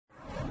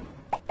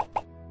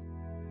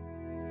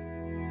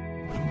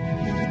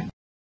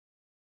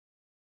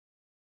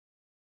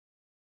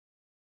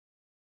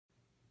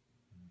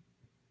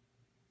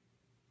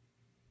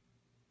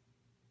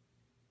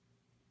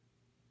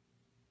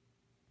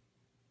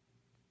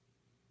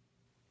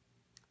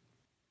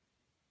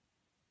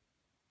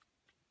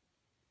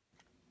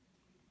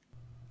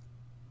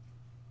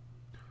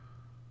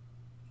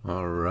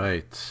All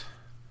right,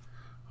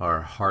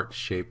 our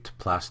heart-shaped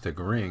plastic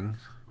ring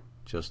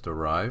just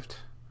arrived.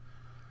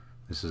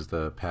 This is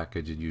the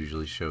package it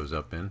usually shows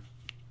up in.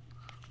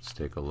 Let's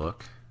take a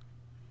look.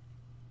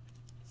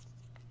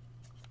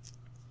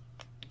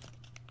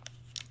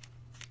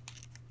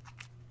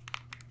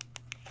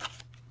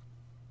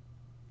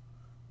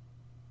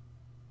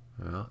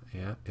 Well,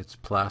 yeah, it's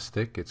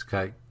plastic. It's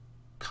got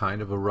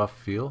kind of a rough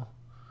feel.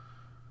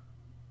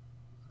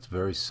 It's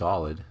very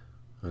solid,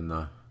 and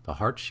the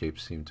heart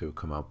shapes seem to have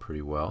come out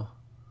pretty well.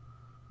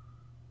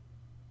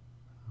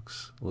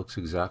 Looks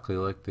exactly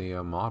like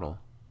the model.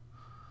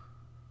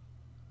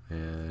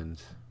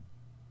 And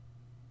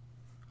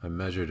I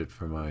measured it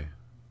for my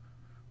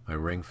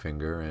ring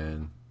finger,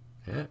 and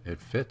yeah,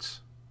 it fits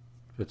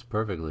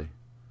perfectly.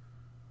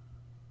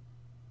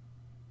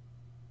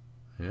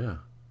 Yeah.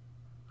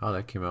 Oh,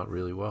 that came out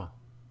really well.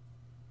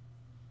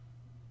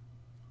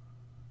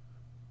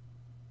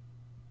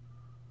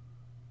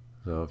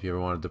 So if you ever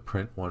wanted to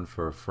print one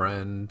for a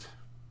friend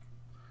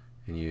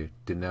and you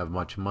didn't have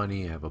much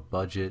money, you have a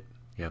budget,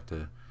 you have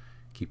to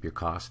keep your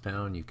costs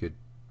down, you could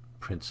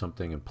print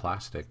something in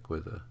plastic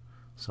with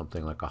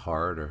something like a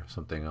heart or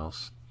something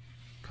else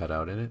cut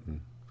out in it, and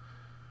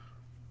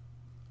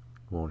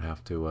you won't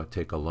have to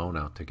take a loan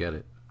out to get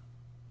it.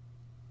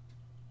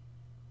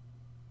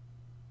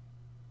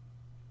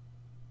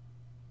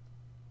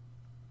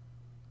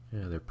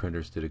 Yeah, their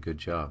printers did a good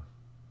job.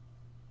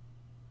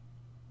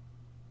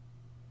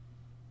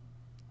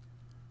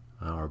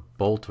 Our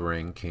bolt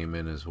ring came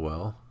in as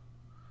well,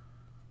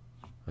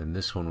 and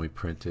this one we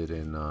printed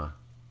in a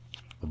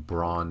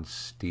bronze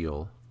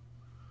steel,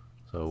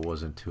 so it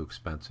wasn't too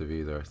expensive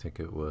either. I think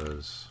it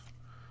was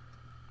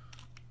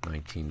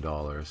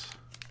 $19.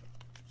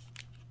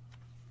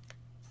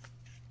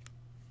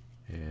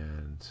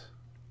 And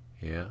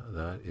yeah,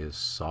 that is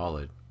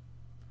solid.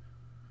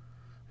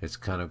 It's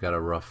kind of got a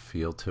rough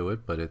feel to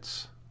it, but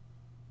it's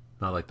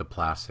not like the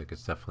plastic.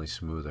 It's definitely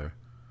smoother,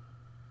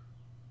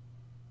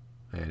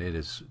 and it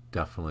is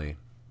definitely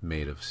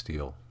made of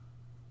steel.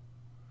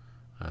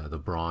 The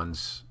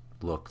bronze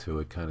look to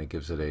it kind of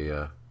gives it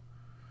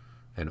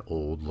an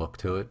old look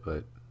to it,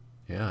 but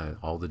yeah,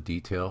 all the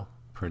detail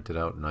printed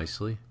out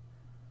nicely.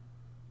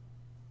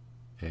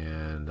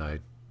 And I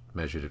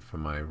measured it from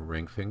my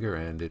ring finger,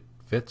 and it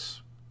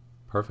fits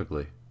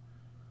perfectly.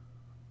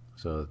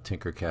 So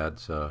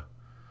Tinkercad's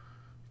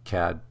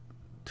CAD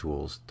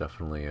tools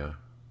definitely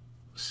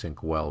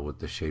sync well with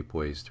the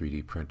Shapeways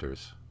 3D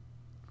printers.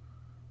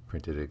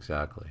 Printed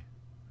exactly.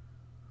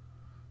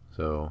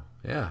 So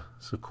yeah,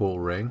 it's a cool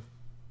ring,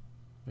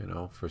 you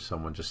know, for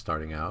someone just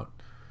starting out.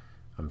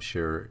 I'm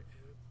sure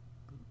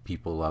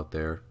people out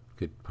there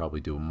could probably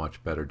do a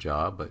much better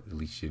job, but at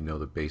least you know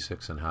the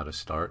basics and how to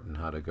start and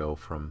how to go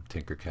from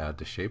Tinkercad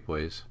to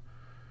Shapeways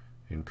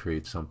and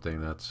create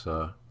something that's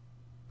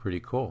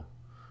pretty cool.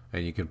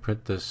 And you can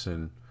print this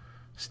in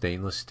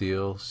stainless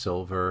steel,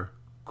 silver,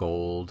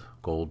 gold,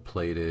 gold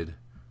plated,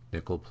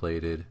 nickel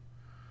plated.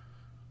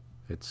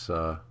 It's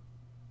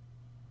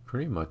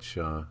pretty much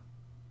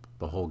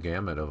the whole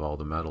gamut of all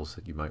the metals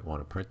that you might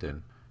want to print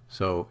in.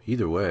 So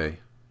either way,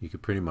 you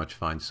could pretty much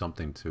find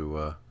something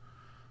to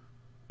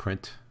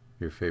print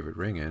your favorite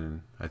ring in,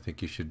 and I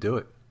think you should do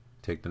it.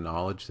 Take the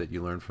knowledge that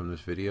you learned from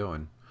this video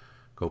and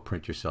go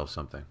print yourself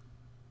something.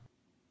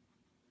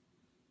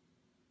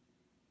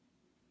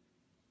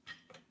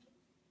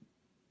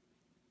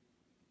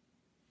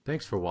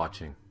 Thanks for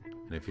watching,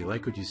 and if you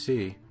like what you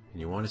see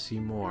and you want to see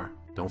more,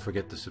 don't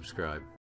forget to subscribe.